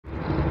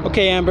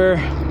Okay, Amber,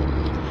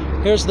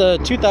 here's the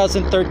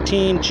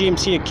 2013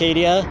 GMC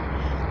Acadia.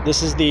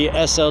 This is the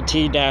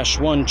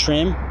SLT-1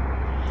 trim.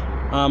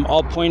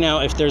 I'll point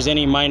out if there's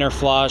any minor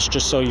flaws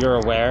just so you're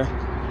aware.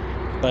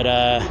 But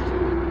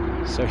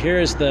so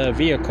here's the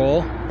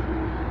vehicle.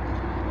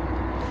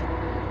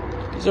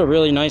 These are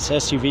really nice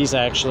SUVs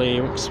actually,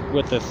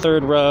 with the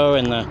third row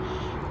and the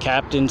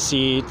captain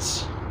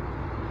seats.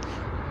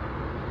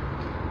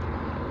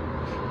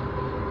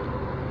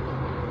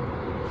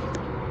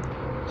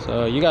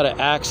 So you got an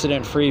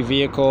accident-free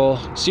vehicle,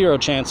 zero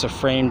chance of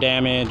frame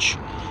damage,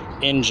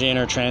 engine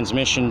or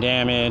transmission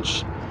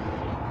damage.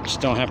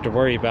 Just don't have to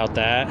worry about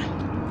that.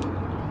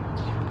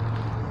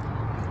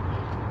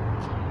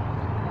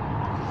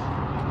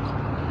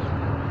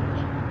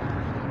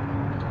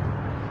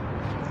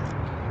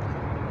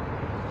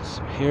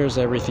 So here's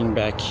everything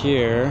back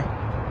here.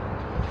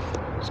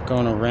 Just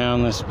going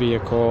around this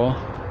vehicle.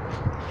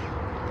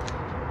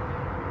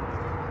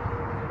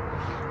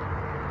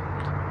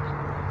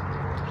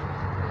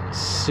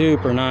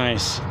 Super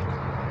nice.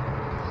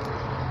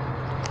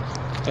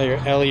 Got your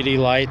LED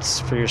lights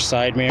for your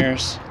side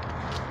mirrors.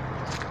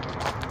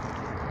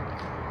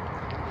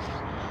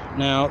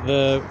 Now,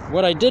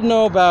 what I did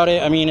know about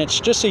it, I mean,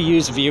 it's just a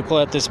used vehicle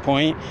at this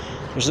point.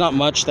 There's not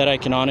much that I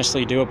can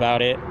honestly do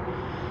about it.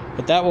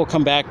 But that will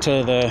come back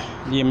to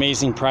the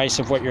amazing price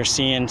of what you're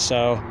seeing.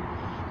 So,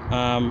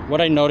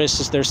 what I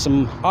noticed is there's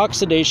some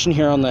oxidation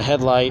here on the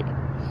headlight.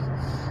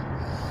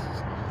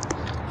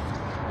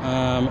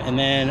 And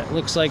then it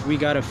looks like we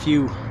got a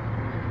few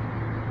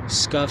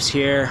scuffs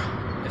here.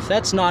 If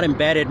that's not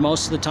embedded,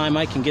 most of the time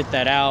I can get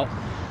that out.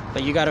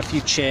 But you got a few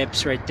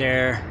chips right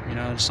there, you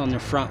know, just on the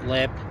front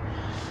lip,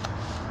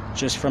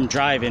 just from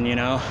driving, you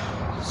know.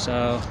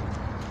 So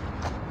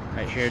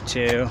right here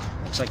too,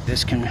 looks like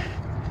this can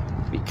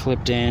be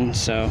clipped in.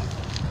 So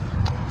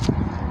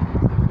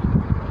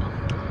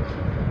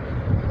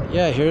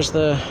yeah, here's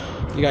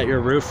you got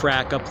your roof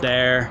rack up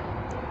there.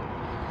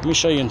 Let me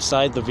show you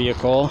inside the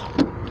vehicle.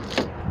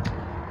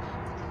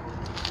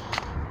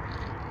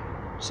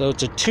 So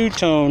it's a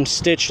two-tone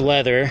stitched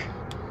leather,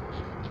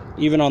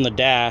 even on the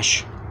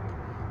dash.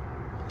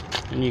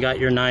 And you got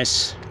your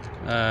nice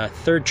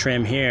third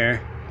trim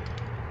here.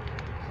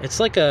 It's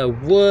like a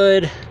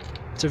wood,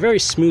 it's a very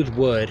smooth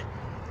wood.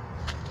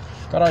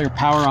 Got all your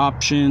power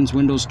options,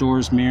 windows,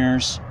 doors,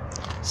 mirrors,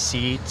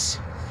 seats.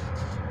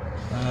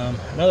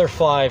 Another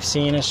flaw I've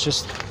seen is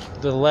just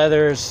the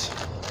leather's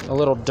a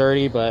little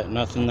dirty, but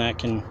nothing that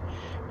can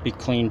be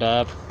cleaned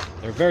up.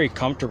 They're very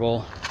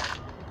comfortable.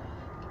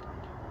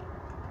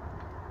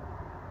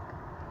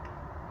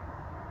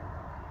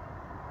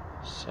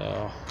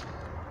 So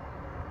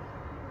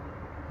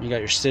you got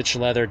your stitched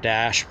leather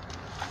dash.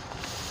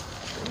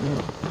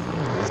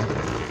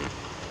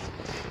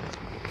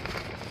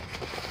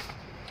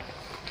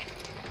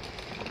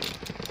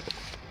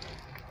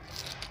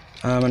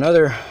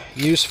 Another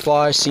used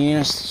flaw I've seen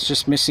is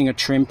just missing a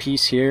trim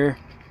piece here,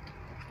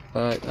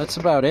 but that's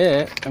about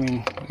it. I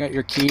mean, you got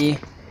your key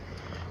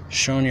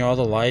showing you all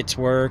the lights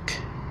work.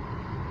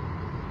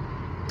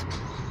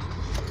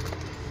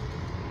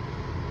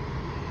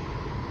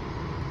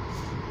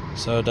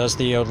 So it does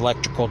the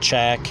electrical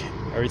check.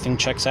 Everything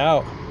checks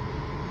out.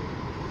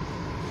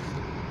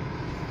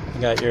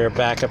 You got your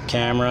backup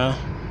camera,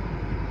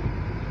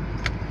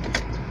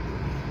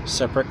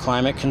 separate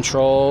climate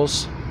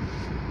controls.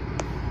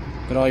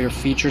 Got all your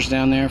features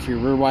down there for your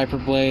rear wiper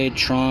blade,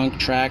 trunk,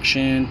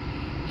 traction,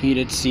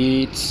 heated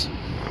seats.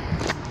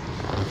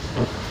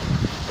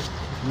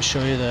 Let me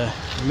show you the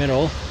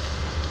middle.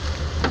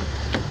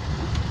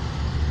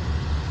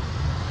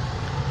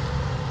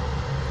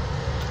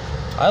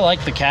 I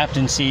like the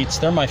captain seats.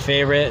 They're my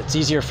favorite. It's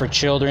easier for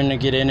children to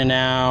get in and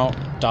out,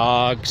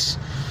 dogs.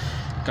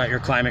 Got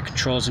your climate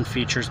controls and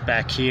features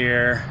back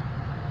here.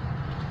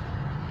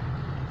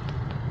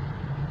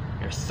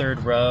 Your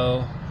third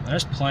row.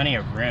 There's plenty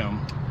of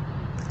room.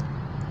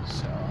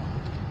 So,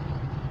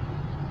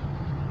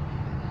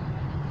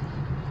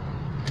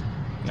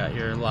 got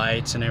your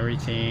lights and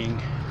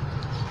everything.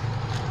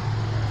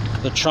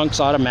 The trunk's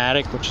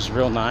automatic, which is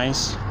real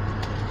nice.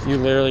 You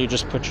literally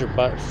just put your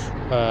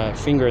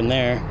finger in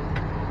there.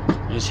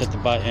 You just hit the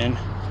button.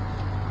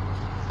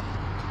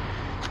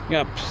 You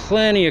got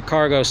plenty of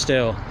cargo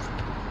still.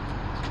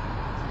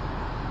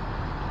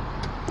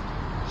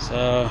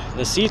 So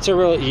the seats are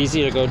real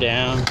easy to go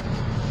down.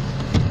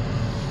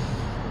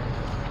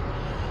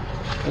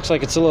 Looks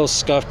like it's a little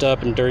scuffed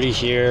up and dirty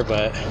here,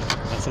 but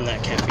nothing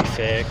that can't be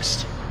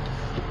fixed.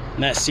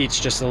 And that seat's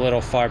just a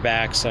little far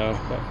back, so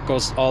it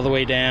goes all the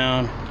way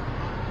down.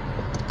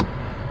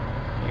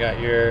 You got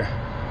your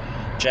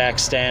jack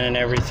stand and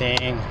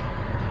everything.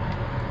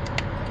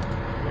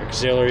 Your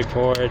auxiliary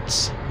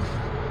ports,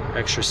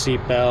 extra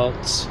seat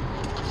belts,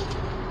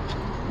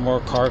 more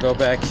cargo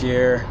back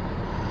here.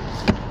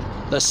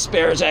 The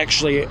spare is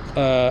actually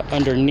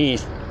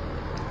underneath,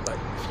 but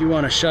if you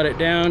want to shut it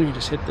down, you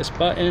just hit this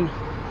button.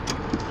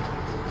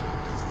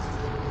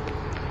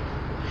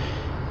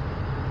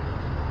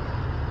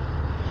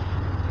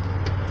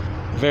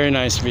 Very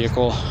nice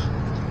vehicle.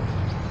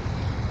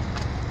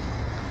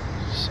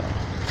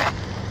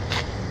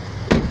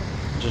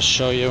 just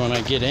show you when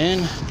I get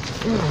in.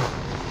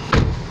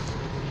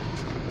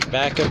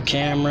 Backup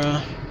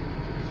camera.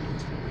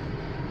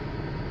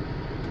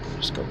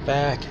 Just go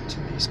back into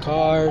these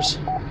cars.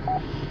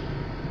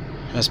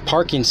 Has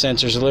parking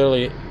sensors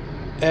literally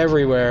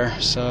everywhere,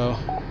 so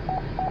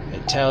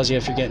it tells you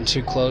if you're getting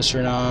too close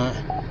or not.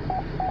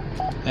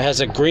 It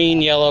has a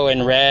green, yellow,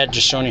 and red,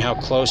 just showing you how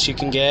close you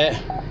can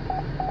get.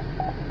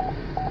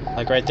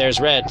 Like right there's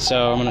red,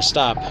 so I'm gonna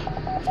stop.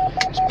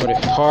 Just put it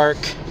in park,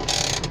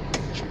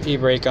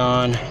 e-brake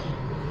on,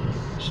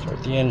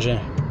 start the engine.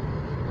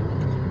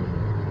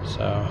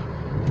 So,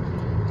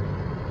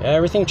 yeah,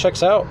 everything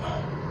checks out.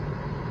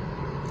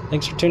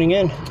 Thanks for tuning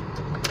in.